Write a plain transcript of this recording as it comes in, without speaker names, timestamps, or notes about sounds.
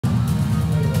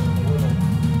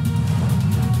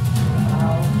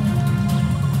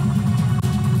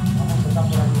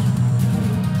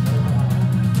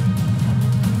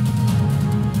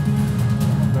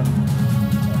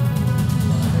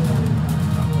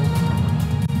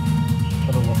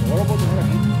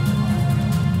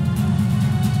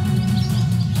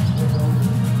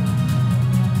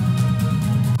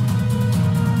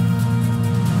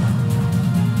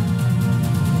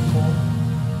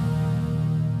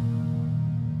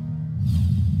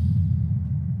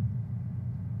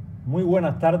Muy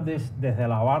buenas tardes desde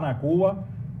La Habana, Cuba,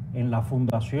 en la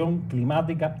Fundación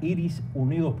Climática IRIS,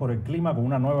 Unidos por el Clima, con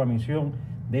una nueva emisión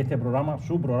de este programa,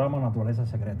 su programa Naturaleza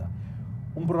Secreta.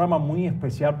 Un programa muy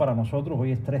especial para nosotros.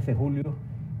 Hoy es 3 de julio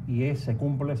y se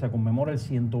conmemora el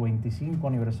 125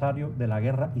 aniversario de la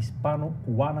guerra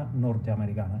hispano-cubana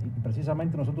norteamericana. Y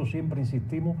precisamente nosotros siempre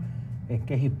insistimos en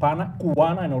que es hispana,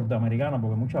 cubana y norteamericana,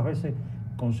 porque muchas veces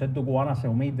el concepto cubana se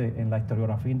omite en la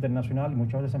historiografía internacional y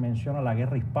muchas veces se menciona la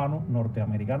guerra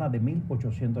hispano-norteamericana de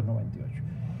 1898.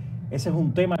 Ese es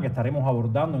un tema que estaremos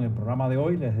abordando en el programa de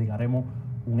hoy. Les dedicaremos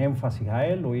un énfasis a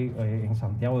él. Hoy en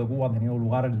Santiago de Cuba ha tenido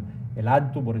lugar el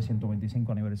acto por el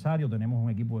 125 aniversario. Tenemos un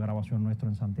equipo de grabación nuestro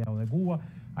en Santiago de Cuba.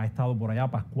 Ha estado por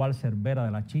allá Pascual Cervera de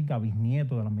la Chica,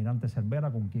 bisnieto del almirante Cervera,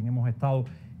 con quien hemos estado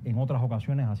en otras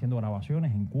ocasiones haciendo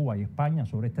grabaciones en Cuba y España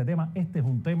sobre este tema. Este es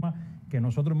un tema que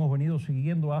nosotros hemos venido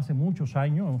siguiendo hace muchos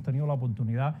años. Hemos tenido la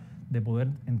oportunidad de poder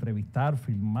entrevistar,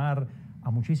 filmar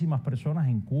a muchísimas personas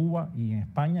en Cuba y en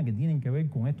España que tienen que ver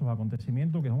con estos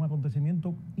acontecimientos, que es un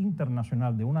acontecimiento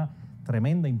internacional de una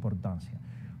tremenda importancia.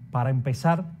 Para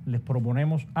empezar, les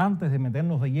proponemos, antes de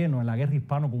meternos de lleno en la guerra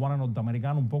hispano-cubana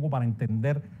norteamericana, un poco para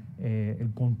entender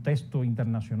el contexto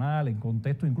internacional, el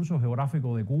contexto incluso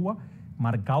geográfico de Cuba,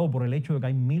 marcado por el hecho de que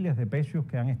hay miles de pecios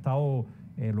que han estado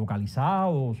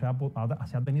localizados,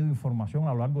 se ha tenido información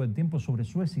a lo largo del tiempo sobre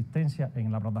su existencia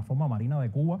en la plataforma marina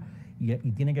de Cuba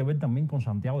y tiene que ver también con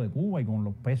Santiago de Cuba y con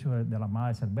los pecios de la Armada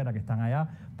de Cervera que están allá,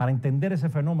 para entender ese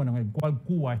fenómeno en el cual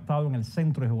Cuba ha estado en el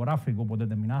centro geográfico por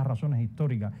determinadas razones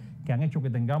históricas que han hecho que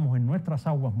tengamos en nuestras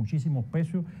aguas muchísimos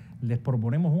pecios. Les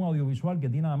proponemos un audiovisual que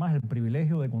tiene además el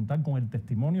privilegio de contar con el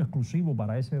testimonio exclusivo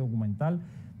para ese documental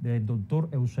del doctor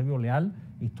Eusebio Leal,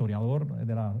 historiador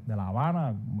de la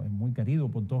Habana, muy querido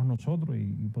por todos nosotros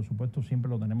y por supuesto siempre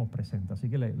lo tenemos presente. Así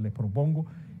que les propongo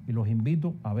y los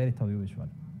invito a ver este audiovisual.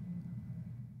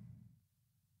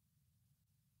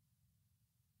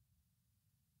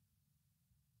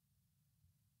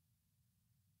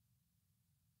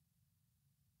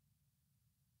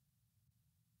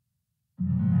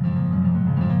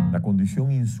 La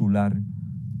condición insular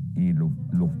y los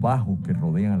bajos que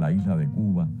rodean a la isla de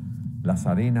Cuba, las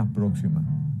arenas próximas,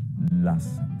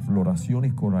 las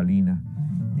floraciones coralinas,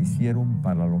 hicieron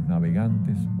para los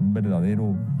navegantes un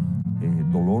verdadero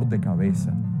dolor de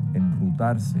cabeza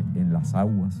enrutarse en las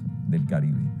aguas del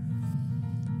Caribe.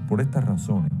 Por estas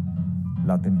razones,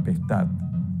 la tempestad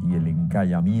y el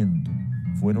encallamiento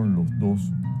fueron los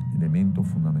dos elementos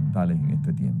fundamentales en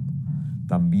este tiempo.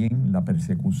 También la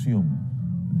persecución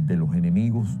de los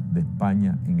enemigos de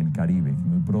España en el Caribe, que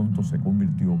muy pronto se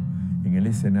convirtió en el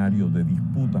escenario de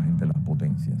disputas entre las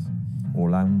potencias.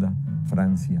 Holanda,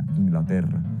 Francia,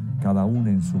 Inglaterra, cada una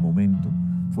en su momento,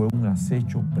 fue un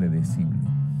acecho predecible.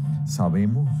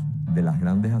 Sabemos de las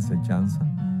grandes acechanzas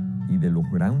y de los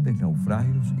grandes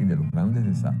naufragios y de los grandes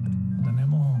desastres.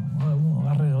 Tenemos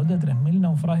alrededor de 3.000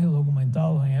 naufragios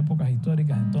documentados en épocas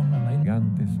históricas en torno a la isla.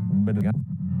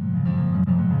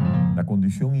 La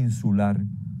condición insular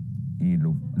y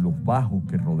los bajos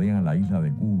que rodean a la isla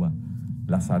de Cuba,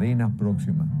 las arenas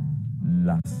próximas,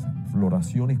 las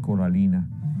floraciones coralinas,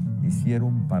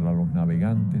 hicieron para los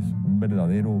navegantes un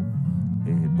verdadero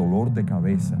dolor de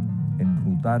cabeza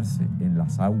enrutarse en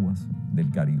las aguas del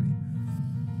Caribe.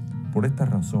 Por estas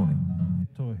razones.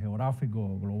 Esto es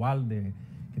geográfico, global,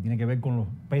 que tiene que ver con los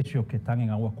pecios que están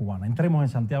en aguas cubanas. Entremos en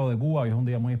Santiago de Cuba. Hoy es un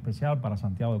día muy especial para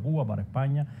Santiago de Cuba, para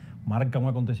España. Marca un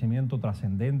acontecimiento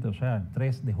trascendente, o sea, el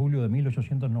 3 de julio de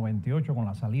 1898, con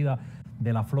la salida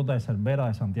de la flota de Cervera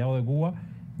de Santiago de Cuba.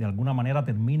 De alguna manera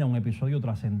termina un episodio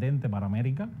trascendente para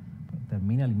América,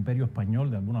 termina el imperio español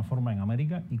de alguna forma en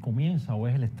América y comienza o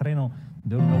es el estreno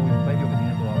de un nuevo imperio que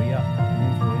tiene todavía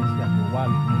una influencia global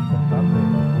muy importante en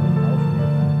Estados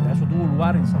Unidos. Eso tuvo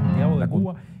lugar en Santiago de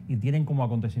Cuba y tienen como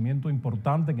acontecimiento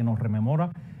importante que nos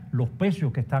rememora los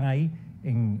pecios que están ahí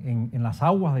en las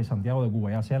aguas de Santiago de Cuba,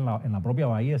 ya sea en la propia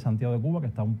bahía de Santiago de Cuba, que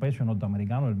está un pecio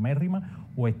norteamericano, el Mérrima,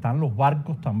 o están los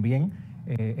barcos también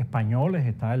españoles,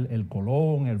 está el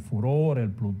Colón, el Furor,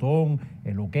 el Plutón,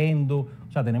 el Oquendo.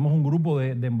 O sea, tenemos un grupo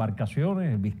de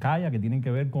embarcaciones, el Vizcaya, que tienen que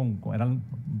ver eran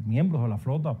miembros de la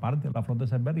flota, parte de la flota de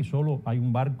Cervera, y solo hay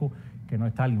un barco que no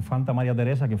está, el Infanta María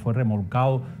Teresa, que fue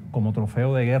remolcado como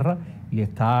trofeo de guerra y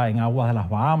está en aguas de las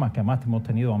Bahamas, que además hemos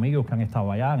tenido amigos que han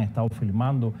estado allá, han estado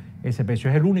filmando ese pecio.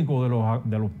 Es el único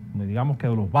de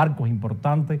los barcos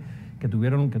importantes que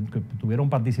tuvieron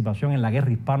participación en la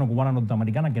guerra hispano-cubana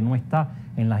norteamericana, que no está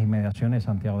en las inmediaciones de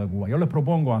Santiago de Cuba. Yo les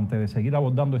propongo, antes de seguir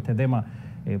abordando este tema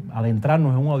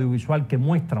adentrarnos en un audiovisual que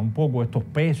muestra un poco estos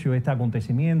pecios, este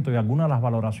acontecimiento y algunas de las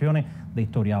valoraciones de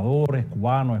historiadores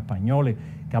cubanos, españoles,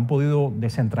 que han podido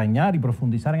desentrañar y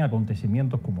profundizar en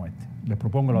acontecimientos como este. Les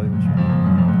propongo la audiovisual.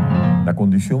 La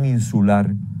condición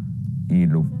insular y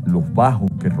los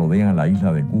bajos que rodean la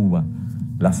isla de Cuba,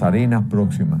 las arenas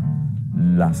próximas,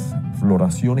 las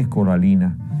floraciones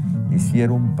coralinas,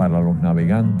 hicieron para los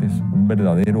navegantes un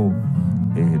verdadero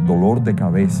dolor de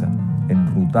cabeza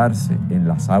enrutarse en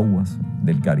las aguas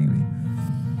del Caribe.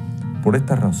 Por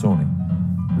estas razones,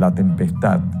 la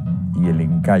tempestad y el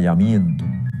encallamiento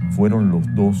fueron los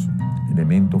dos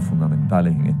elementos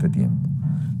fundamentales en este tiempo.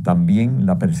 También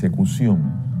la persecución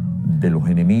de los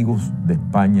enemigos de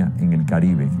España en el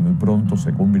Caribe, que muy pronto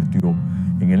se convirtió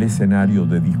en el escenario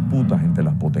de disputas entre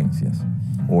las potencias.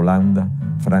 Holanda,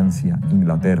 Francia,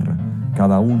 Inglaterra,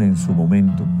 cada una en su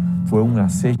momento, fue un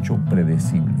acecho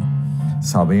predecible.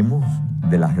 Sabemos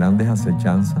de las grandes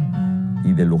acechanzas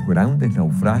y de los grandes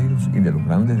naufragios y de los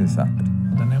grandes desastres.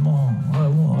 Tenemos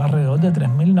alrededor de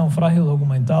 3.000 naufragios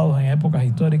documentados en épocas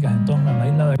históricas en torno a la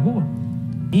isla de Cuba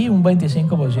y un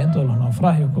 25% de los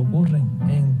naufragios que ocurren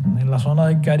en la zona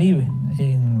del Caribe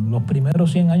en los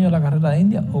primeros 100 años de la carrera de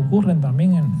India ocurren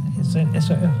también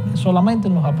solamente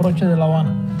en los aproches de La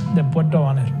Habana, del puerto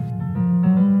habanero.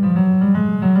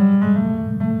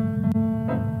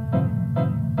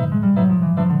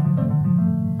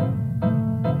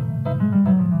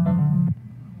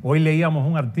 Hoy leíamos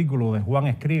un artículo de Juan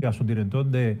Escriga, subdirector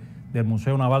del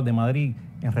Museo Naval de Madrid,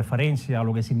 en referencia a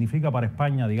lo que significa para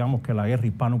España, digamos, que la guerra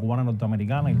hispano-cubana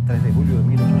norteamericana el 3 de julio de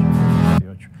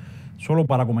 1898. Solo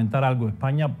para comentar algo,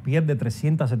 España pierde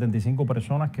 375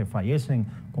 personas que fallecen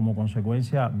como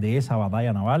consecuencia de esa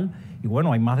batalla naval. Y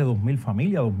bueno, hay más de 2.000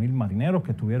 familias, 2.000 marinos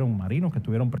que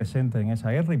estuvieron presentes en esa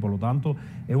guerra y por lo tanto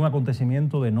es un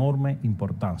acontecimiento de enorme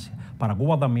importancia. Para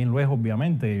Cuba también lo es,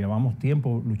 obviamente. Llevamos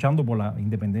tiempo luchando por la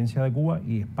independencia de Cuba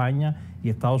y España y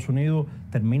Estados Unidos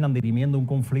terminan dirimiendo un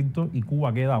conflicto y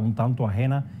Cuba queda un tanto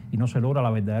ajena y no se logra la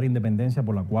verdadera independencia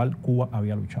por la cual Cuba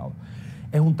había luchado.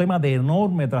 Es un tema de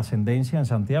enorme trascendencia. En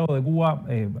Santiago de Cuba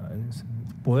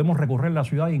podemos recorrer la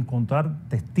ciudad y encontrar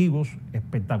testigos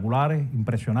espectaculares,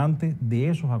 impresionantes de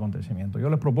esos acontecimientos. Yo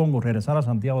les propongo regresar a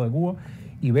Santiago de Cuba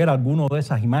y ver algunas de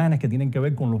esas imágenes que tienen que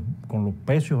ver con los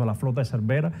pecios de la flota de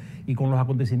Cervera y con los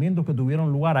acontecimientos que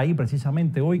tuvieron lugar ahí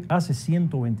precisamente hoy, hace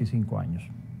 125 años.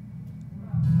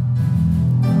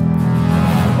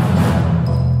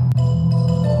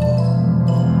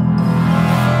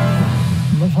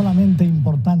 No solamente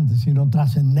importante, sino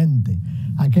trascendente.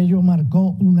 Aquello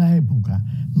marcó una época,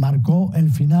 marcó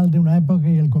el final de una época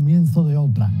y el comienzo de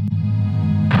otra.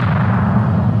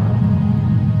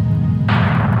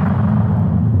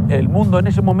 El mundo en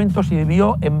ese momento se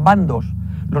dividió en bandos.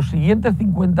 Los siguientes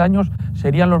 50 años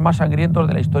serían los más sangrientos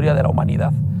de la historia de la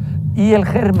humanidad. Y el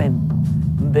germen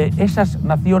de esas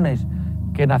naciones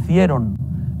que nacieron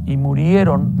y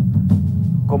murieron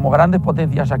como grandes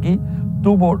potencias aquí,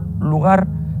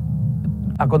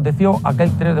 aconteció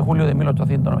aquel 3 de julio de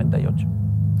 1898.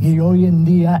 Y hoy en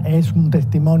día es un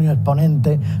testimonio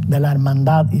exponente de la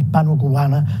hermandad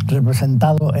hispano-cubana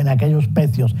representado en aquellos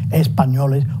pecios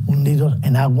españoles hundidos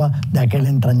en agua de aquel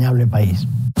entrañable país.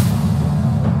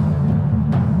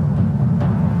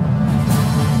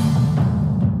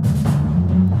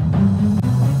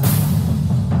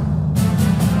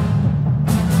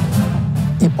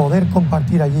 Y poder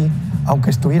compartir allí,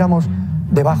 aunque estuviéramos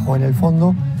debajo, en el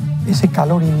fondo, ese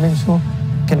calor inmenso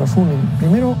que nos une,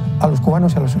 primero a los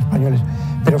cubanos y a los españoles,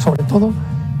 pero sobre todo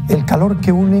el calor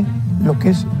que une lo que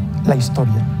es la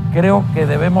historia. Creo que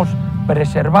debemos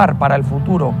preservar para el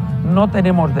futuro. No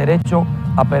tenemos derecho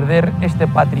a perder este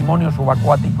patrimonio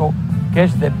subacuático que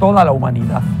es de toda la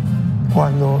humanidad.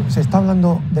 Cuando se está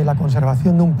hablando de la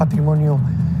conservación de un patrimonio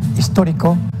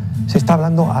histórico, se está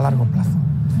hablando a largo plazo.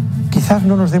 Quizás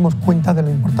no nos demos cuenta de lo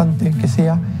importante que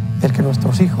sea el que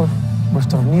nuestros hijos,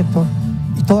 nuestros nietos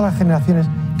y todas las generaciones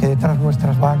que detrás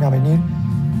nuestras van a venir,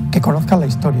 que conozcan la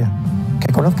historia,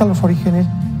 que conozcan los orígenes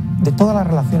de todas las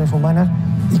relaciones humanas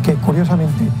y que,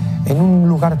 curiosamente, en un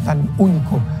lugar tan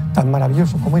único, tan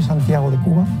maravilloso como es Santiago de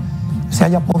Cuba, se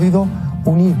haya podido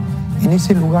unir en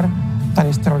ese lugar tan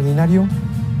extraordinario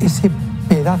ese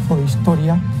pedazo de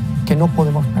historia que no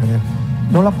podemos perder.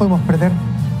 No la podemos perder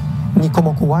ni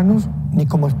como cubanos, ni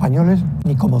como españoles,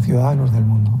 ni como ciudadanos del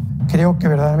mundo. Creo que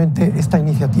verdaderamente esta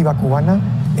iniciativa cubana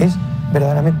es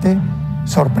verdaderamente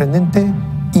sorprendente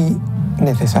y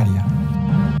necesaria.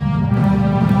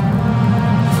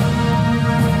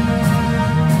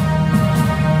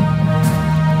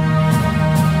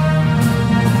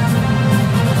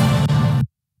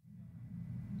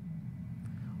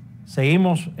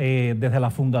 Seguimos desde la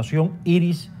Fundación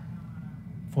IRIS,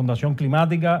 Fundación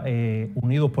Climática,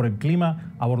 Unidos por el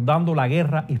Clima, abordando la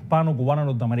guerra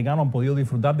hispano-cubana-norteamericana. Han podido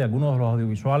disfrutar de algunos de los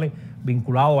audiovisuales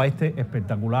vinculados a este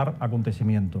espectacular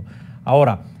acontecimiento.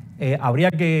 Ahora, habría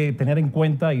que tener en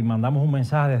cuenta, y mandamos un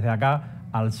mensaje desde acá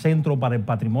al Centro para el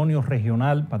Patrimonio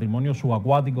Regional, Patrimonio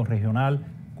Subacuático Regional,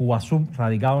 Cubasub,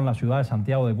 radicado en la ciudad de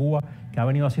Santiago de Cuba, que ha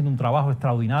venido haciendo un trabajo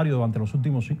extraordinario durante los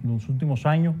últimos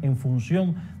años en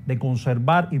función de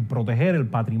conservar y proteger el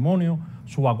patrimonio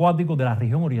subacuático de la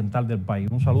región oriental del país.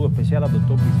 Un saludo especial al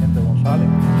doctor Vicente González.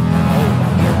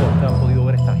 Ustedes han podido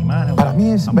ver estas imágenes. Para mí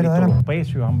es han verdadero. visto los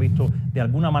pecios, han visto de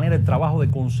alguna manera el trabajo de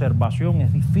conservación.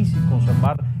 Es difícil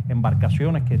conservar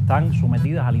embarcaciones que están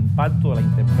sometidas al impacto de la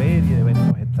intemperie, de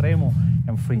eventos extremos,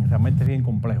 en fin, realmente es bien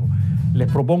complejo. Les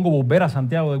propongo volver a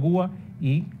Santiago de Cuba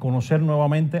y conocer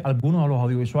nuevamente algunos de los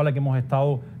audiovisuales que hemos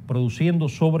estado produciendo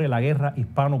sobre la guerra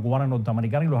hispano-cubana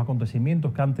norteamericana y los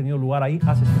acontecimientos que han tenido lugar ahí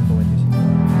hace 125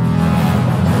 años.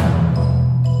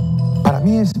 Para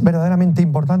mí es verdaderamente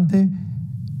importante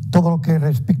todo lo que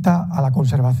respecta a la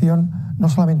conservación, no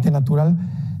solamente natural,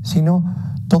 sino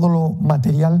todo lo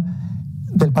material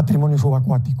del patrimonio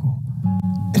subacuático,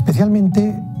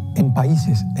 especialmente en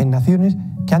países, en naciones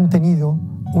que han tenido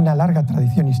una larga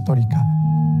tradición histórica.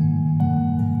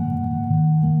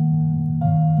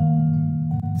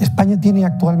 España tiene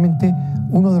actualmente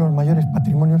uno de los mayores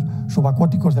patrimonios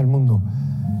subacuáticos del mundo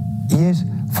y es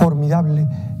formidable,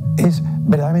 es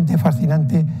verdaderamente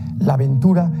fascinante la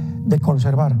aventura de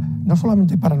conservar, no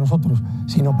solamente para nosotros,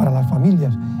 sino para las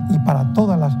familias y para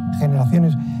todas las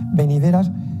generaciones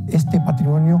venideras, este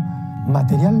patrimonio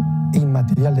material e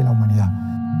inmaterial de la humanidad.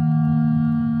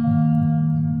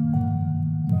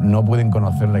 No pueden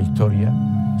conocer la historia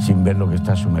sin ver lo que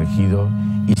está sumergido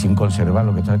y sin conservar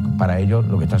lo que está, para ellos,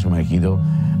 lo que está sumergido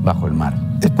bajo el mar.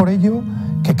 Es por ello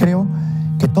que creo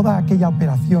que toda aquella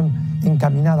operación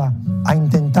encaminada a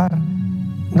intentar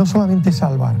no solamente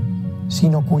salvar,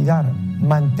 sino cuidar,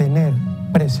 mantener,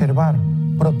 preservar,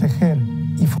 proteger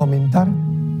y fomentar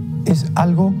es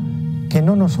algo que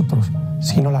no nosotros,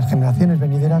 sino las generaciones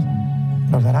venideras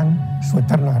nos darán su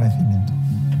eterno agradecimiento.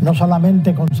 No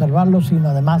solamente conservarlo, sino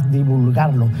además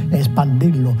divulgarlo,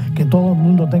 expandirlo, que todo el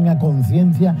mundo tenga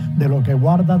conciencia de lo que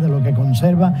guarda, de lo que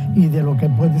conserva y de lo que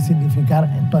puede significar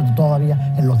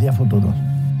todavía en los días futuros.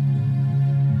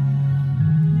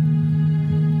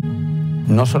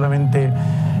 No solamente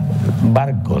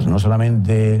barcos, no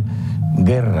solamente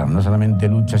guerras, no solamente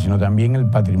luchas, sino también el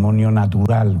patrimonio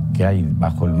natural que hay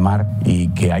bajo el mar y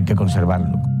que hay que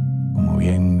conservarlo. Como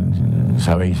bien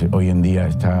sabéis, hoy en día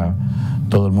está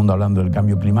todo el mundo hablando del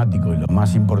cambio climático y lo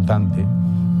más importante,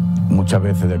 muchas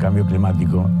veces del cambio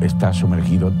climático, está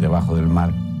sumergido debajo del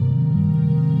mar.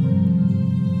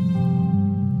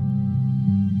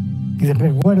 Y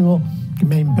recuerdo que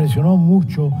me impresionó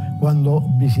mucho cuando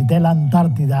visité la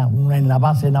Antártida, en la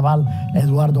base naval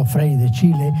Eduardo Frei de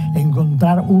Chile,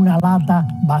 encontrar una lata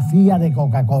vacía de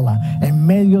Coca-Cola en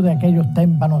medio de aquellos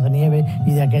témpanos de nieve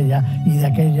y de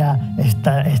aquella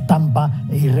estampa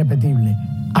irrepetible.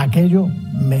 Aquello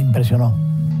me impresionó.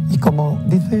 Y como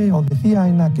decía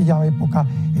en aquella época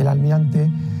el almirante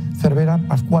Cervera,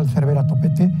 Pascual Cervera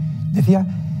Topete, decía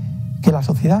que la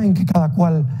sociedad en que cada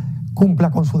cual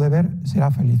cumpla con su deber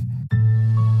será feliz.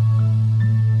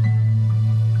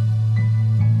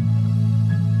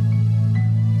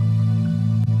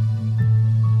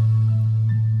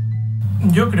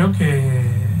 Yo creo que,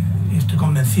 y estoy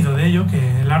convencido de ello,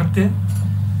 que el arte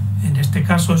en este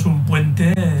caso es un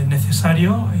puente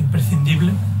necesario e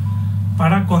imprescindible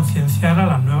para concienciar a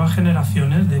las nuevas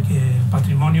generaciones de que el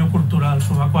patrimonio cultural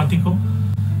subacuático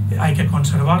hay que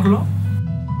conservarlo.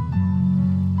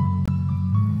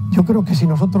 Yo creo que si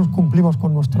nosotros cumplimos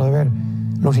con nuestro deber,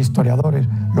 los historiadores,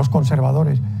 los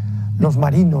conservadores, los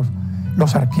marinos,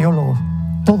 los arqueólogos,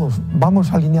 todos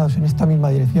vamos alineados en esta misma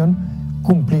dirección,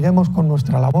 cumpliremos con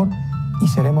nuestra labor y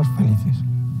seremos felices.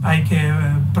 Hay que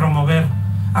promover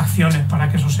acciones para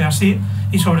que eso sea así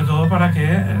y sobre todo para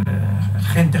que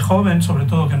gente joven, sobre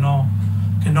todo que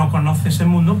no conoce ese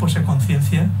mundo, pues se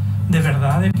conciencie de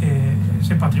verdad de que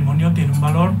ese patrimonio tiene un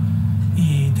valor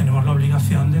y tenemos la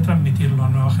obligación de transmitirlo a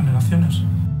nuevas generaciones.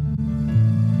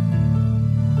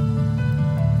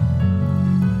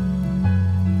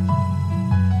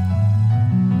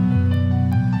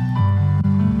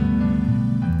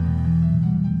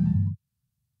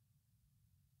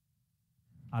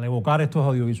 Al evocar estos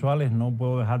audiovisuales no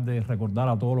puedo dejar de recordar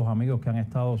a todos los amigos que han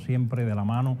estado siempre de la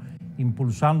mano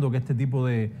impulsando que este tipo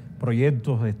de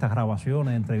proyectos, de estas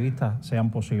grabaciones, de entrevistas sean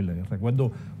posibles.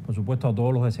 Recuerdo, por supuesto, a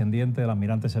todos los descendientes del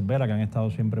almirante Cervera, que han estado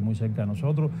siempre muy cerca de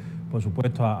nosotros, por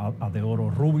supuesto a Teodoro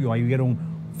Rubio. Ahí vieron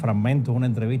fragmentos, una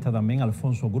entrevista también a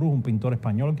Alfonso Cruz, un pintor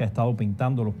español que ha estado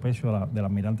pintando los pecios del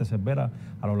almirante Cervera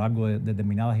a lo largo de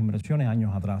determinadas inversiones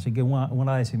años atrás. Así que un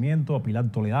agradecimiento a Pilar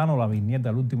Toledano, la bisnieta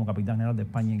del último capitán general de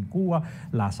España en Cuba,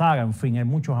 la saga, en fin, hay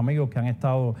muchos amigos que han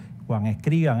estado, Juan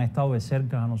Escriga, han estado de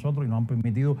cerca a nosotros y nos han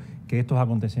permitido que estos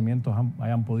acontecimientos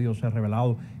hayan podido ser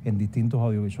revelados en distintos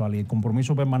audiovisuales. Y el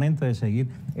compromiso permanente de seguir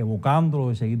evocándolo,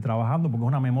 de seguir trabajando, porque es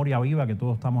una memoria viva que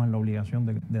todos estamos en la obligación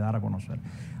de dar a conocer.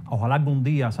 Ojalá algún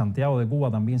día Santiago de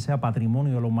Cuba también sea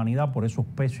patrimonio de la humanidad por esos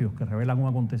pecios que revelan un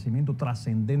acontecimiento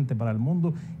trascendente para el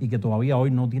mundo y que todavía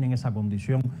hoy no tienen esa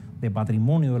condición de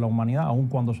patrimonio de la humanidad, aun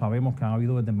cuando sabemos que han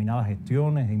habido determinadas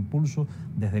gestiones e impulsos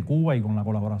desde Cuba y con la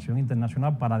colaboración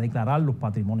internacional para declararlos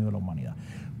patrimonio de la humanidad.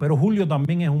 Pero julio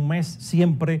también es un mes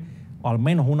siempre, o al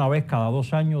menos una vez cada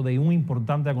 2 años, de un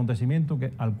importante acontecimiento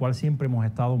al cual siempre hemos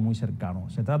estado muy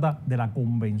cercanos. Se trata de la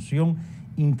Convención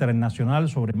Internacional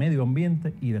sobre Medio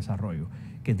Ambiente y Desarrollo,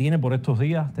 que tiene por estos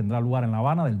días, tendrá lugar en La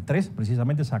Habana del 3,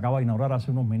 precisamente se acaba de inaugurar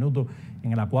hace unos minutos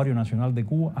en el Acuario Nacional de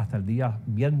Cuba hasta el día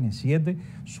viernes 7,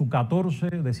 su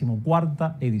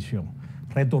 14ª edición.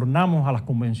 Retornamos a las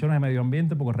convenciones de medio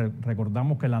ambiente porque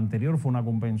recordamos que la anterior fue una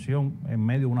convención en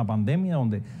medio de una pandemia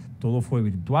donde todo fue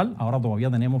virtual. Ahora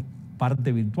todavía tenemos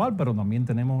parte virtual, pero también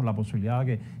tenemos la posibilidad de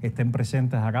que estén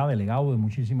presentes acá delegados de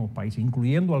muchísimos países,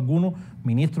 incluyendo algunos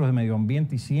ministros de Medio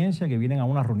Ambiente y Ciencia que vienen a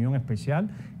una reunión especial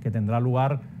que tendrá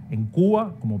lugar en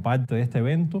Cuba como parte de este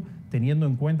evento, teniendo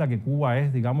en cuenta que Cuba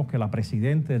es, digamos, que la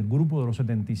presidente del grupo de los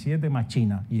 77 más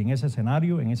China, y en ese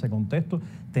escenario, en ese contexto,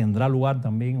 tendrá lugar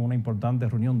también una importante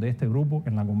reunión de este grupo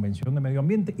en la Convención de Medio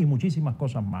Ambiente y muchísimas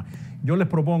cosas más. Yo les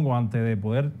propongo, antes de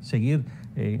poder seguir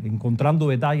encontrando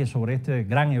detalles sobre este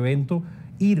gran evento,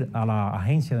 ir a la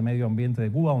Agencia de Medio Ambiente de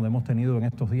Cuba, donde hemos tenido en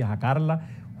estos días a Carla,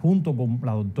 junto con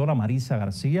la doctora Marisa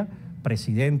García,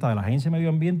 presidenta de la Agencia de Medio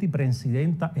Ambiente y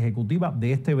presidenta ejecutiva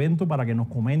de este evento, para que nos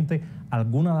comente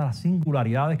algunas de las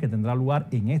singularidades que tendrá lugar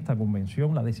en esta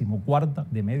convención, la 14ª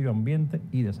de Medio Ambiente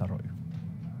y Desarrollo.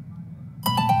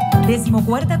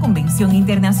 14ª Convención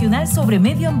Internacional sobre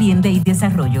Medio Ambiente y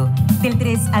Desarrollo, del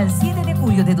 3 al 7 de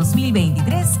julio de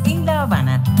 2023 en La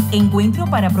Habana. Encuentro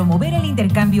para promover el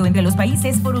intercambio entre los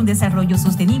países por un desarrollo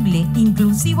sostenible,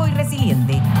 inclusivo y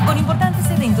resiliente, con importantes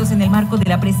eventos en el marco de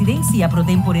la presidencia pro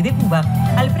tempore de Cuba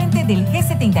al frente del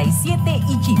G77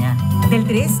 y China. Del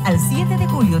 3 al 7 de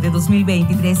julio de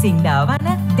 2023 en La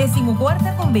Habana,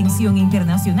 14ª Convención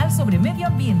Internacional sobre Medio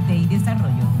Ambiente y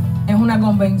Desarrollo. Es una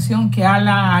convención que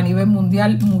habla a nivel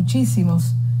mundial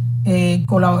muchísimos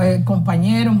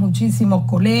compañeros, muchísimos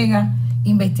colegas,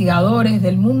 investigadores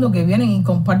del mundo que vienen y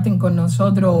comparten con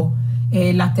nosotros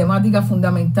las temáticas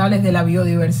fundamentales de la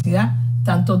biodiversidad,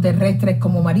 tanto terrestres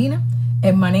como marinas,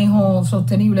 el manejo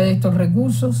sostenible de estos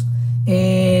recursos,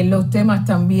 los temas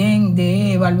también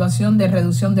de evaluación de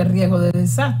reducción de riesgo de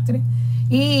desastre,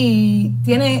 y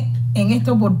tiene en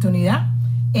esta oportunidad,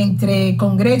 entre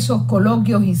congresos,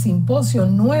 coloquios y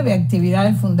simposios, 9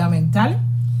 actividades fundamentales,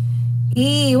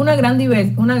 y una gran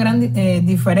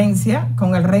diferencia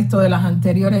con el resto de las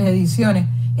anteriores ediciones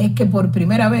es que por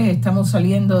primera vez estamos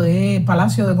saliendo de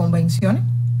Palacio de Convenciones,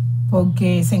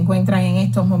 porque se encuentran en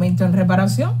estos momentos en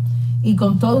reparación, y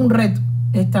con todo un reto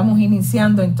estamos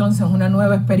iniciando entonces una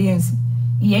nueva experiencia,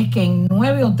 y es que en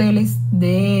 9 hoteles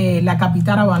de la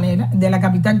capital habanera, de la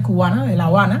capital cubana, de La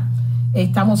Habana,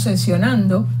 estamos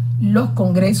sesionando los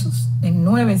congresos en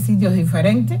 9 sitios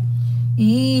diferentes,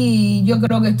 y yo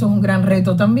creo que esto es un gran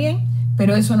reto también,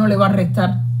 pero eso no le va a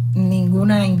restar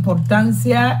ninguna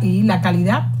importancia y la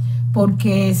calidad,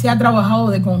 porque se ha trabajado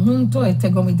de conjunto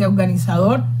este comité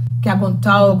organizador, que ha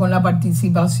contado con la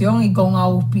participación y con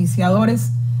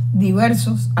auspiciadores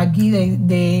diversos aquí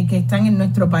que están en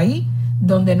nuestro país,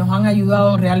 donde nos han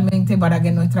ayudado realmente para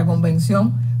que nuestra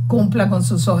convención cumpla con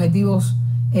sus objetivos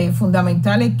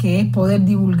fundamentales, que es poder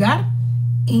divulgar,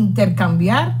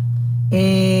 intercambiar,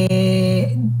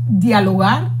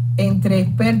 dialogar entre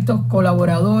expertos,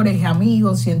 colaboradores,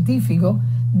 amigos, científicos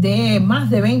de más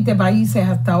de 20 países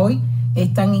hasta hoy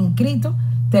están inscritos.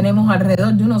 Tenemos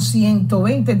alrededor de unos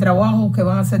 120 trabajos que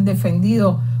van a ser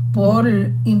defendidos por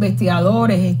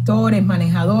investigadores, gestores,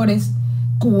 manejadores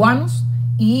cubanos,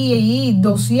 y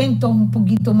 200, un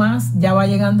poquito más, ya va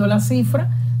llegando la cifra,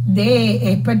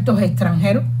 de expertos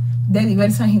extranjeros de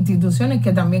diversas instituciones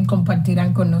que también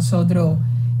compartirán con nosotros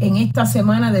en esta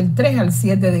semana del 3 al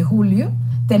 7 de julio.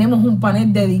 Tenemos un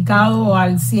panel dedicado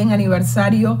al 100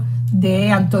 aniversario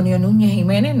de Antonio Núñez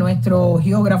Jiménez, nuestro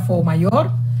geógrafo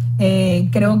mayor,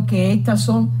 Creo que estas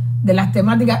son de las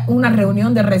temáticas, una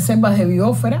reunión de reservas de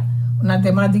biosfera, una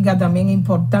temática también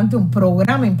importante, un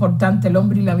programa importante, el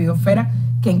hombre y la biosfera,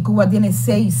 que en Cuba tiene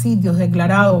 6 sitios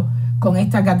declarados con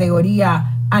esta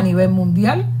categoría a nivel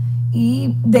mundial.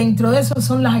 Y dentro de eso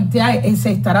son las actividades,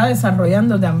 se estará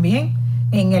desarrollando también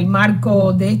en el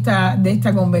marco de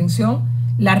esta convención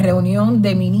la reunión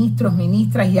de ministros,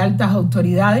 ministras y altas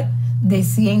autoridades de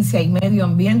ciencia y medio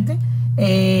ambiente,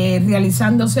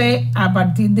 realizándose a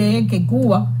partir de que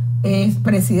Cuba es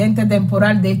presidente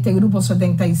temporal de este grupo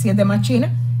 77 más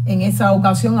China. En esa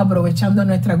ocasión, aprovechando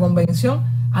nuestra convención,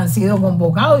 han sido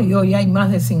convocados y hoy hay más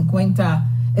de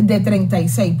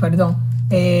 36,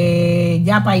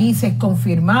 ya países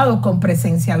confirmados con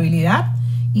presenciabilidad,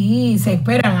 y se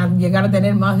esperan llegar a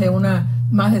tener más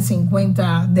de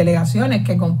 50 delegaciones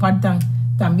que compartan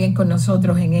también con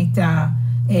nosotros en esta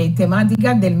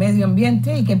temática del medio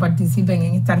ambiente y que participen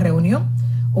en esta reunión.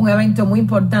 Un evento muy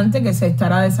importante que se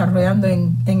estará desarrollando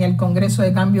en el Congreso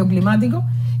de Cambio Climático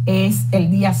es el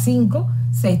día 5,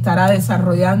 se estará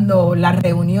desarrollando la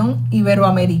reunión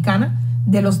iberoamericana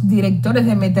de los directores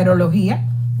de meteorología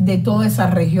de toda esa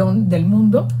región del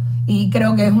mundo, y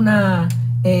creo que es una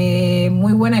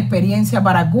muy buena experiencia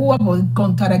para Cuba poder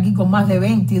contar aquí con más de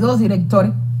 22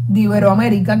 directores de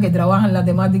Iberoamérica que trabajan la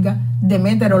temática de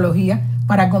meteorología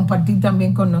para compartir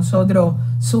también con nosotros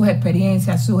sus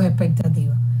experiencias, sus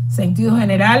expectativas. Sentido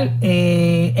general,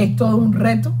 es todo un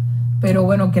reto, pero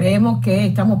bueno, creemos que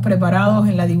estamos preparados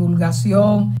en la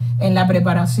divulgación, en la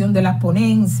preparación de las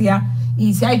ponencias,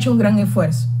 y se ha hecho un gran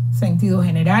esfuerzo, sentido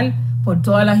general, por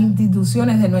todas las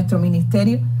instituciones de nuestro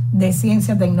Ministerio de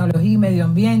Ciencia, Tecnología y Medio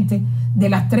Ambiente, de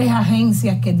las 3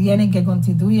 agencias que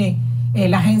constituyen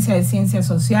la Agencia de Ciencias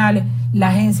Sociales, la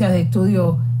Agencia de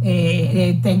Estudios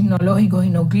Tecnológicos y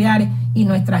Nucleares y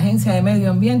nuestra Agencia de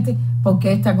Medio Ambiente,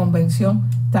 porque esta convención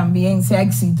también sea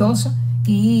exitosa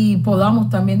y podamos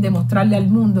también demostrarle al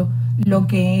mundo lo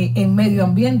que en medio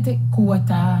ambiente Cuba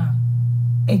está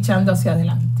echando hacia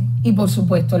adelante. Y por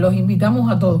supuesto, los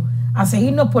invitamos a todos a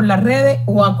seguirnos por las redes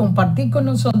o a compartir con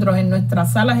nosotros en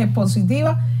nuestras salas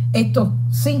expositivas estos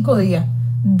 5 días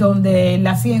donde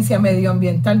la ciencia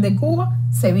medioambiental de Cuba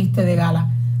se viste de gala.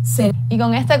 Y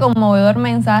con este conmovedor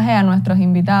mensaje a nuestros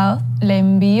invitados, le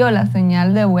envío la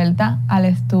señal de vuelta al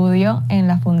estudio en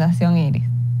la Fundación IRIS.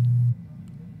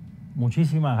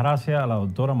 Muchísimas gracias a la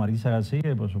doctora Marisa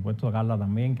García y por supuesto a Carla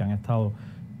también, que han estado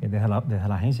desde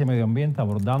la Agencia de Medio Ambiente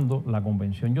abordando la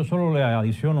convención. Yo solo le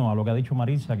adiciono a lo que ha dicho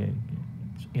Marisa, que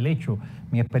el hecho,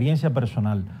 mi experiencia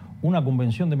personal, una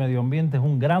convención de medio ambiente es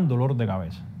un gran dolor de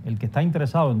cabeza. El que está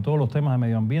interesado en todos los temas de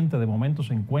medio ambiente de momento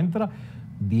se encuentra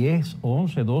 10,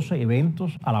 11, 12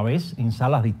 eventos a la vez en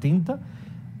salas distintas,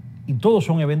 y todos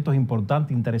son eventos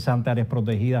importantes, interesantes, áreas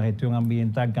protegidas, gestión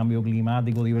ambiental, cambio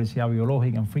climático, diversidad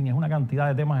biológica, en fin, es una cantidad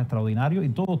de temas extraordinarios y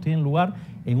todos tienen lugar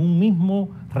en un mismo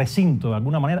recinto, de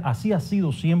alguna manera. Así ha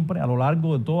sido siempre a lo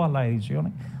largo de todas las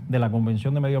ediciones de la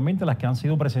Convención de Medio Ambiente, las que han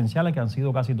sido presenciales, que han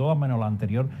sido casi todas, menos la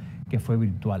anterior, que fue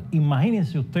virtual.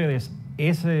 Imagínense ustedes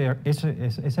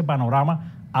ese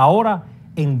panorama ahora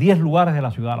en 10 lugares de la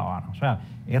ciudad de La Habana. O sea,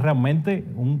 es realmente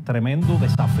un tremendo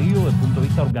desafío desde el punto de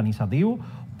vista organizativo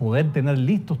poder tener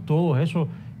listos todos esos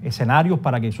escenarios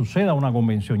para que suceda una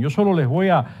convención. Yo solo les voy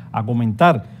a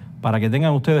comentar, para que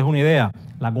tengan ustedes una idea,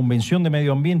 la Convención de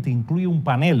Medio Ambiente incluye un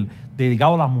panel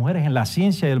dedicado a las mujeres en la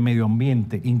ciencia y el medio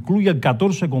ambiente, incluye el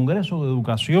 14 Congreso de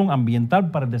Educación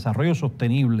Ambiental para el Desarrollo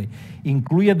Sostenible,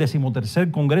 incluye el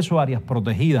 13º Congreso de Áreas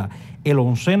Protegidas, el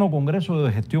 11º Congreso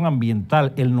de Gestión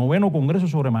Ambiental, el 9º Congreso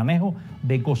sobre Manejo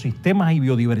de Ecosistemas y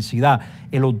Biodiversidad,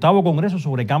 el 8º Congreso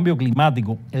sobre Cambio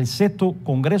Climático, el 6º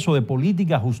Congreso de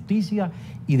Política, Justicia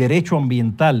y Derecho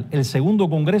Ambiental, el 2º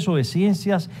Congreso de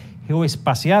Ciencias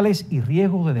Geoespaciales y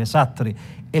Riesgos de Desastre,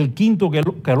 el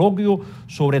 5º Coloquio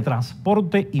sobre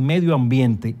Transporte y Medio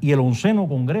Ambiente y el 11º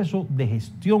Congreso de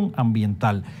Gestión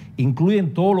Ambiental.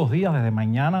 Incluyen todos los días, desde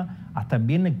mañana hasta el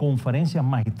viernes, conferencias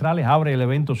magistrales. Abre el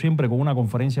evento siempre con una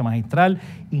conferencia magistral.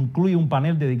 Incluye un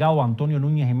panel dedicado a Antonio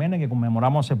Núñez Jiménez, que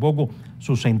conmemoramos hace poco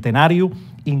su centenario.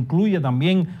 Incluye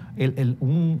también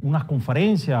unas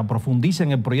conferencias, profundiza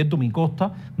en el proyecto Mi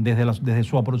Costa desde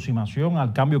su aproximación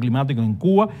al cambio climático en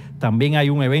Cuba. También hay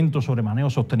un evento sobre manejo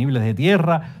sostenible de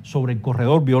tierra, sobre el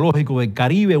corredor biológico del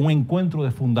Caribe, un encuentro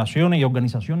de fundaciones y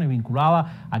organizaciones vinculadas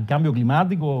al cambio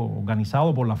climático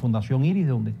organizado por la Fundación IRIS,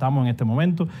 de donde estamos en este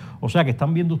momento. O sea que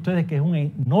están viendo ustedes que es un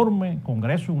enorme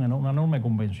congreso, una enorme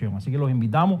convención. Así que los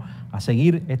invitamos a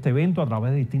seguir este evento a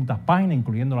través de distintas páginas,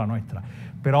 incluyendo la nuestra.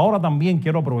 Pero ahora también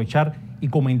quiero aprovechar y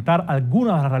comentar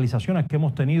algunas de las realizaciones que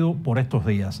hemos tenido por estos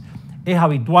días. Es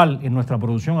habitual en nuestra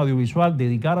producción audiovisual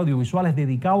dedicar audiovisuales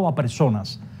dedicados a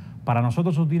personas. Para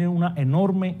nosotros eso tiene una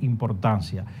enorme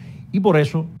importancia. Y por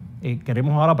eso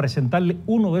queremos ahora presentarle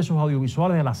uno de esos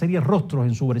audiovisuales de la serie Rostros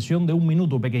en su versión de 1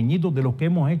 minuto, pequeñitos, de los que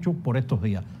hemos hecho por estos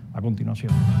días. A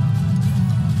continuación.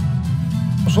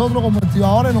 Nosotros como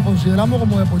activadores nos consideramos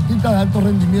como deportistas de alto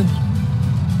rendimiento,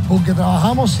 porque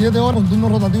trabajamos 7 horas con turno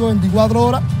rotativo de 24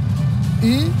 horas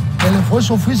y el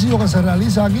esfuerzo físico que se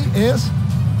realiza aquí es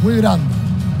muy grande.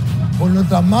 Por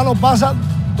nuestras manos pasa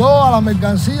toda la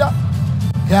mercancía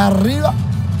que arriba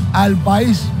al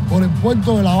país por el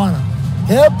puerto de La Habana.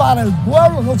 Es para el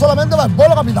pueblo, no solamente para el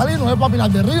pueblo capitalino, es para Pinar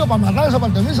del Río, para Matanza,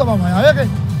 para Artemisa, para Mayabeque,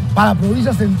 para la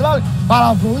provincia central,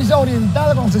 para la provincia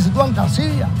oriental, cuando se sitúan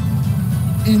Casillas.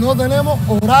 Y no tenemos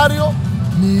horario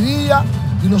ni día,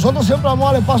 y nosotros siempre vamos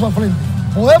a darle paso al frente.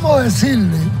 Podemos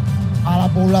decirle a la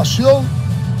población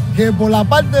que por la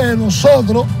parte de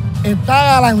nosotros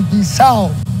está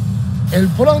garantizado el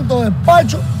pronto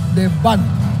despacho del barco.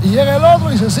 Y llega el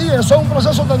otro y se sigue, eso es un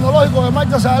proceso tecnológico de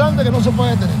marcha hacia adelante que no se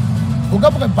puede tener. ¿Por qué?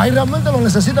 Porque el país realmente lo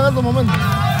necesita en estos momentos.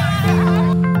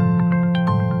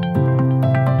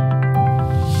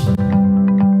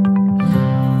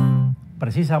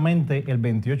 Precisamente el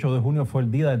 28 de junio fue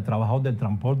el Día del Trabajador del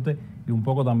Transporte y un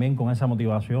poco también con esa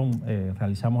motivación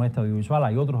realizamos este audiovisual.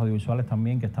 Hay otros audiovisuales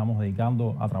también que estamos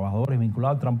dedicando a trabajadores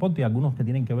vinculados al transporte y algunos que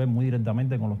tienen que ver muy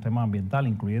directamente con los temas ambientales,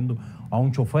 incluyendo a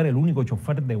un chofer, el único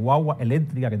chofer de guagua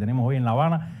eléctrica que tenemos hoy en La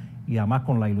Habana, y además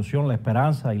con la ilusión, la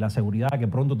esperanza y la seguridad que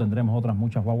pronto tendremos otras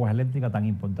muchas guaguas eléctricas, tan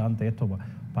importante esto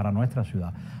para nuestra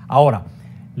ciudad. Ahora,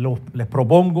 les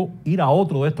propongo ir a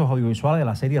otro de estos audiovisuales de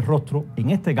la serie Rostro,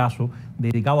 en este caso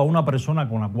dedicado a una persona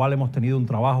con la cual hemos tenido un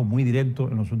trabajo muy directo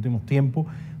en los últimos tiempos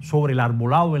sobre el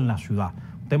arbolado en la ciudad.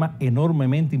 Un tema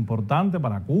enormemente importante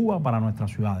para Cuba, para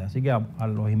nuestras ciudades. Así que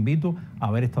los invito a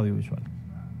ver este audiovisual.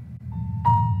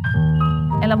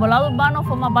 El arbolado urbano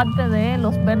forma parte de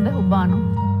los verdes urbanos,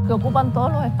 que ocupan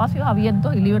todos los espacios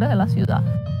abiertos y libres de la ciudad.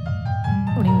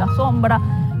 Brinda sombra,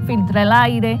 filtra el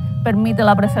aire, permite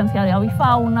la presencia de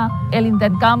avifauna, el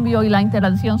intercambio y la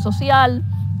interacción social,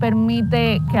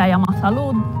 permite que haya más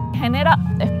salud, genera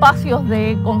espacios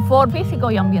de confort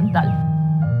físico y ambiental.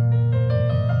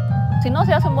 Si no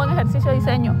se hace un buen ejercicio de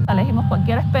diseño, elegimos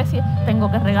cualquier especie,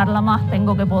 tengo que regarla más,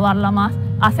 tengo que podarla más,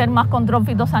 hacer más control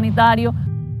fitosanitario.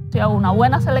 Si hago una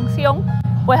buena selección,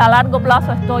 pues a largo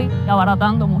plazo estoy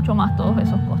abaratando mucho más todos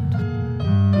esos costos.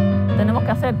 Tenemos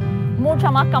que hacer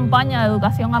mucha más campaña de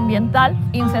educación ambiental,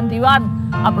 incentivar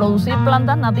a producir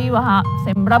plantas nativas, a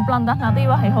sembrar plantas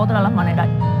nativas es otra de las maneras.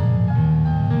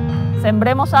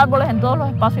 Sembremos árboles en todos los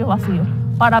espacios vacíos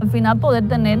para al final poder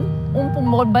tener un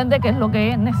pulmón verde, que es lo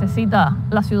que necesita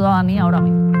la ciudadanía ahora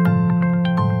mismo.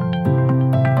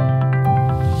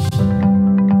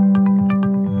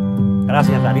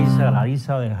 Gracias,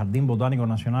 Larisa del Jardín Botánico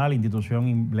Nacional, institución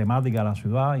emblemática de la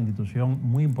ciudad, institución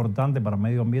muy importante para el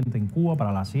medio ambiente en Cuba,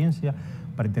 para la ciencia,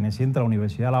 perteneciente a la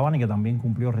Universidad de La Habana y que también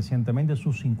cumplió recientemente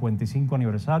su 55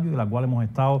 aniversario, de la cual hemos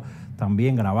estado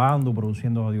también grabando,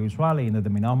 produciendo audiovisuales y en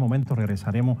determinados momentos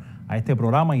regresaremos a este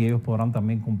programa y ellos podrán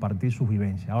también compartir sus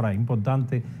vivencias. Ahora, es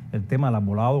importante el tema del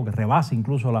arbolado, que rebasa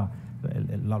incluso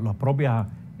las propias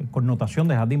connotación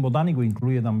de jardín botánico,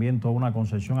 incluye también toda una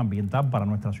concepción ambiental para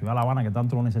nuestra ciudad La Habana, que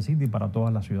tanto lo necesita, y para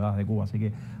todas las ciudades de Cuba. Así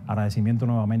que agradecimiento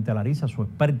nuevamente a Larisa, su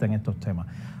experta en estos temas.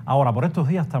 Ahora, por estos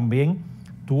días también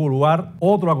tuvo lugar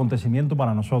otro acontecimiento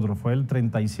para nosotros. Fue el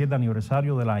 37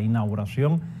 aniversario de la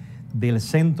inauguración del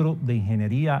Centro de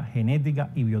Ingeniería Genética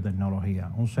y Biotecnología,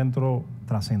 un centro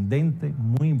trascendente,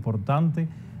 muy importante,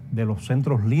 de los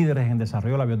centros líderes en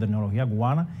desarrollo de la biotecnología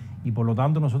cubana, y por lo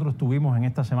tanto nosotros estuvimos en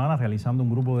esta semana realizando un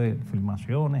grupo de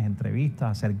filmaciones,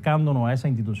 entrevistas, acercándonos a esa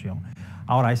institución.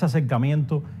 Ahora, ese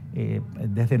acercamiento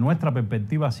desde nuestra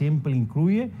perspectiva siempre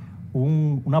incluye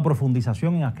una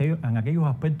profundización en aquellos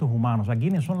aspectos humanos. O sea,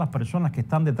 quiénes son las personas que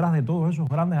están detrás de todos esos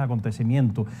grandes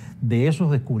acontecimientos, de esos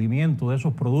descubrimientos, de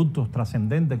esos productos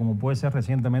trascendentes, como puede ser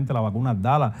recientemente la vacuna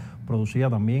Abdala, producida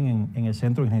también en el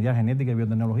Centro de Ingeniería Genética y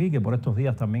Biotecnología, y que por estos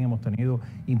días también hemos tenido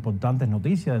importantes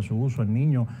noticias de su uso en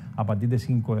niños a partir de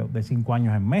 5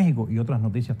 años en México, y otras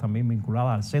noticias también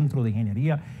vinculadas al Centro de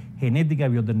Ingeniería Genética y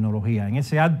Biotecnología. En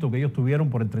ese acto que ellos tuvieron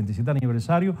por el 37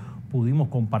 aniversario, pudimos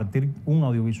compartir un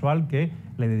audiovisual que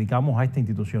le dedicamos a esta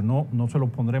institución. No se los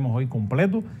pondremos hoy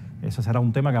completo, ese será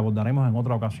un tema que abordaremos en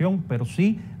otra ocasión, pero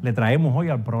sí le traemos hoy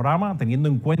al programa, teniendo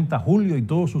en cuenta julio y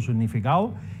todo su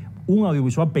significado, un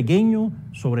audiovisual pequeño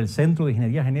sobre el Centro de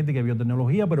Ingeniería Genética y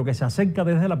Biotecnología, pero que se acerca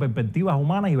desde las perspectivas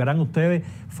humanas, y verán ustedes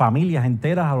familias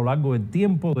enteras a lo largo del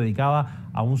tiempo dedicadas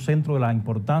a un centro de la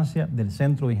importancia del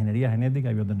Centro de Ingeniería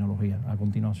Genética y Biotecnología. A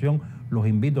continuación, los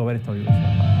invito a ver esta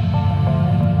audiovisual.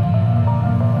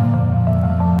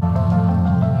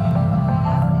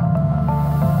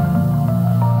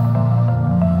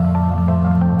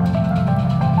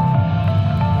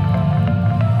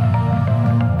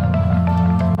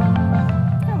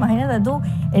 Tú,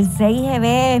 el XIV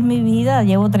es mi vida,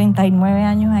 llevo 39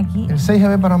 años aquí. El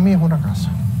XIV para mí es una casa,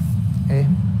 es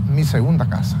mi segunda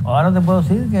casa. Ahora te puedo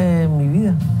decir que es mi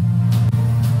vida.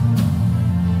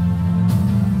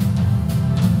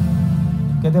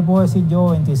 ¿Qué te puedo decir yo?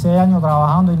 26 años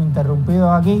trabajando ininterrumpidos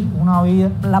aquí, una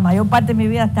vida. La mayor parte de mi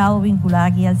vida ha estado vinculada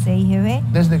aquí al XIV.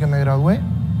 Desde que me gradué,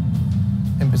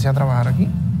 empecé a trabajar aquí.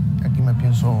 Aquí me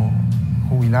pienso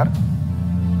jubilar.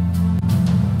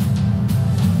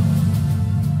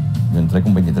 Yo entré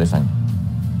con 23 años.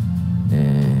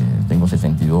 Tengo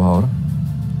 62 ahora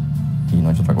y no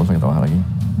he hecho otra cosa que trabajar aquí.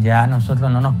 Ya nosotros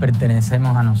no nos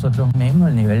pertenecemos a nosotros mismos.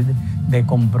 El nivel de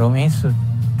compromiso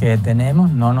que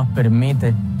tenemos no nos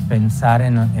permite pensar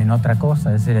en otra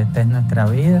cosa. Es decir, esta es nuestra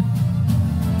vida.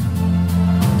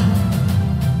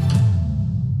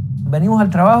 Venimos al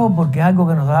trabajo porque es algo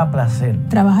que nos da placer.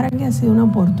 Trabajar aquí ha sido una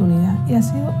oportunidad y ha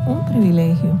sido un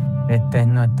privilegio. Este es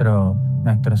nuestro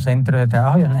centro de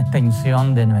trabajo y es una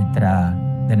extensión de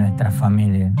nuestra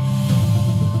familia.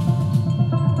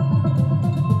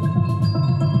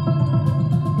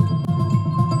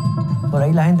 Por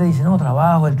ahí la gente dice, no,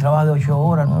 el trabajo de 8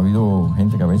 horas. Ha habido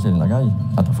gente que a veces en la calle,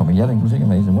 hasta familiares inclusive, que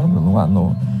me dicen, bueno, pero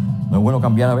no es bueno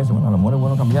cambiar a veces. Bueno, a lo mejor es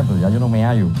bueno cambiar, pero ya yo no me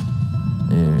hallo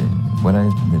fuera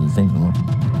del centro, ¿no?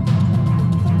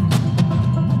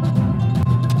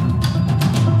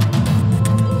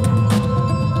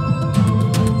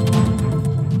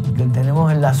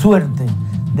 Tenemos la suerte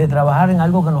de trabajar en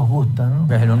algo que nos gusta,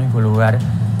 ¿no? Es el único lugar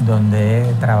donde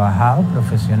he trabajado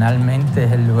profesionalmente,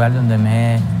 es el lugar donde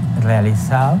me he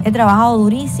realizado. He trabajado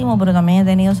durísimo, pero también he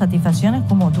tenido satisfacciones,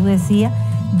 como tú decías,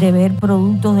 de ver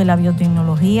productos de la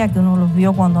biotecnología que uno los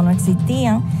vio cuando no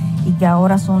existían y que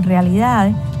ahora son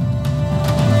realidades.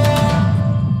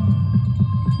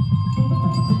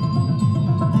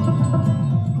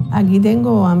 Aquí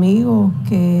tengo amigos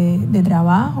de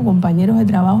trabajo, compañeros de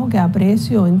trabajo que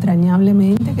aprecio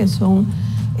entrañablemente, que son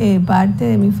parte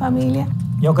de mi familia.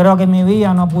 Yo creo que mi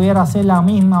vida no pudiera ser la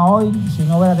misma hoy si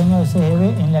no hubiera tenido el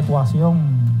XIV en la ecuación.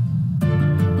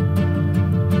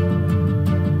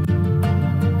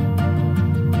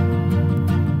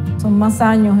 Son más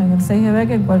años en el XIV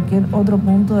que en cualquier otro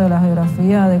punto de la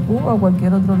geografía de Cuba o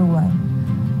cualquier otro lugar.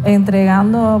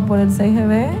 Entregando por el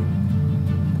XIV,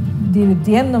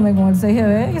 divirtiéndome con el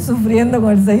XIV y sufriendo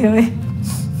con el XIV.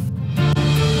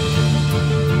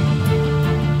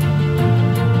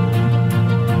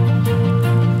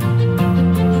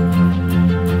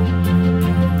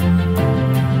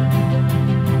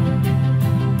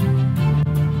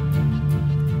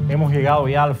 Hemos llegado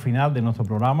ya al final de nuestro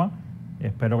programa.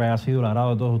 Espero que haya sido el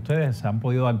agrado de todos ustedes. Se han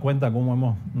podido dar cuenta cómo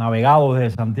hemos navegado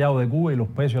desde Santiago de Cuba y los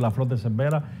pecios de la flota de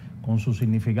Cervera, con su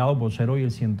significado por ser hoy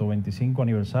el 125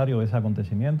 aniversario de ese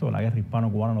acontecimiento, de la guerra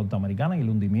hispano-cubana norteamericana y el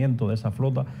hundimiento de esa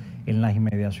flota en las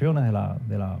inmediaciones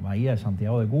de la bahía de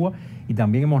Santiago de Cuba. Y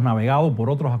también hemos navegado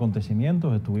por otros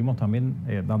acontecimientos. Estuvimos también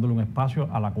dándole un espacio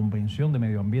a la Convención de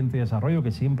Medio Ambiente y Desarrollo,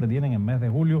 que siempre tienen en mes de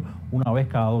julio, una vez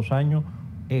cada 2 años,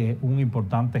 un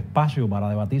importante espacio para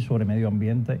debatir sobre medio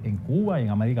ambiente en Cuba,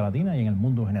 en América Latina y en el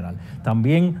mundo en general.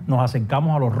 También nos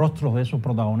acercamos a los rostros de esos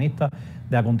protagonistas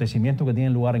de acontecimientos que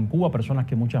tienen lugar en Cuba, personas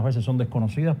que muchas veces son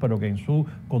desconocidas, pero que en su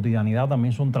cotidianidad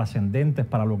también son trascendentes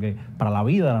para la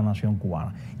vida de la nación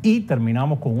cubana. Y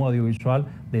terminamos con un audiovisual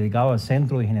dedicado al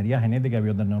Centro de Ingeniería Genética y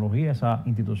Biotecnología, esa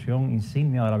institución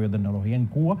insignia de la biotecnología en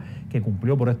Cuba, que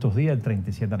cumplió por estos días el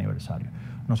 37 aniversario.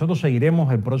 Nosotros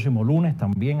seguiremos el próximo lunes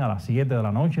también a las 7 de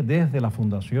la noche desde la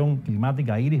Fundación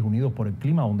Climática IRIS, Unidos por el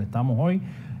Clima, donde estamos hoy,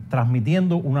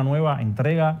 transmitiendo una nueva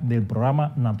entrega del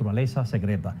programa Naturaleza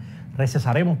Secreta.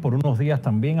 Recesaremos por unos días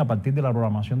también a partir de la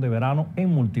programación de verano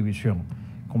en Multivisión.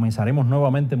 Comenzaremos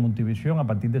nuevamente en Multivisión a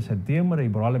partir de septiembre y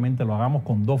probablemente lo hagamos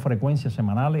con 2 frecuencias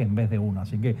semanales en vez de una.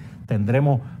 Así que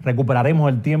recuperaremos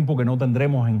el tiempo que no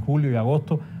tendremos en julio y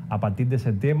agosto a partir de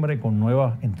septiembre con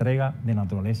nuevas entregas de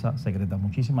Naturaleza Secreta.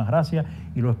 Muchísimas gracias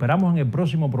y lo esperamos en el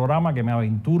próximo programa, que me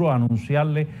aventuro a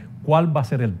anunciarle cuál va a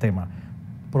ser el tema.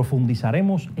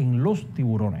 Profundizaremos en los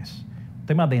tiburones,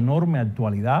 tema de enorme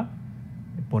actualidad,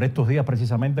 por estos días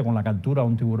precisamente con la captura de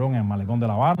un tiburón en el malecón de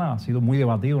La Habana. Ha sido muy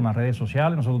debatido en las redes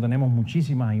sociales. Nosotros tenemos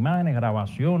muchísimas imágenes,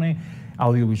 grabaciones,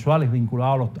 audiovisuales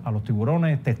vinculados a los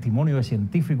tiburones, testimonios de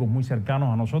científicos muy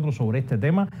cercanos a nosotros sobre este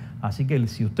tema. Así que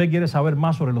si usted quiere saber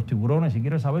más sobre los tiburones, si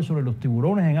quiere saber sobre los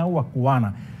tiburones en aguas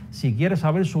cubanas, si quiere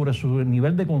saber sobre su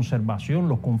nivel de conservación,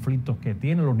 los conflictos que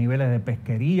tienen, los niveles de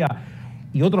pesquería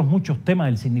y otros muchos temas,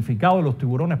 el significado de los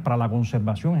tiburones para la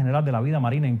conservación general de la vida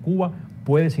marina en Cuba,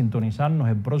 puede sintonizarnos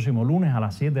el próximo lunes a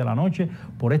las 7 de la noche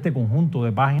por este conjunto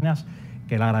de páginas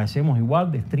que le agradecemos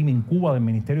igual, de Streaming Cuba, del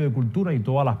Ministerio de Cultura y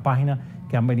todas las páginas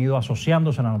que han venido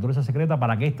asociándose a la Naturaleza Secreta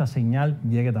para que esta señal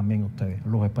llegue también a ustedes.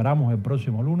 Los esperamos el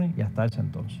próximo lunes y hasta ese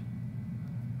entonces.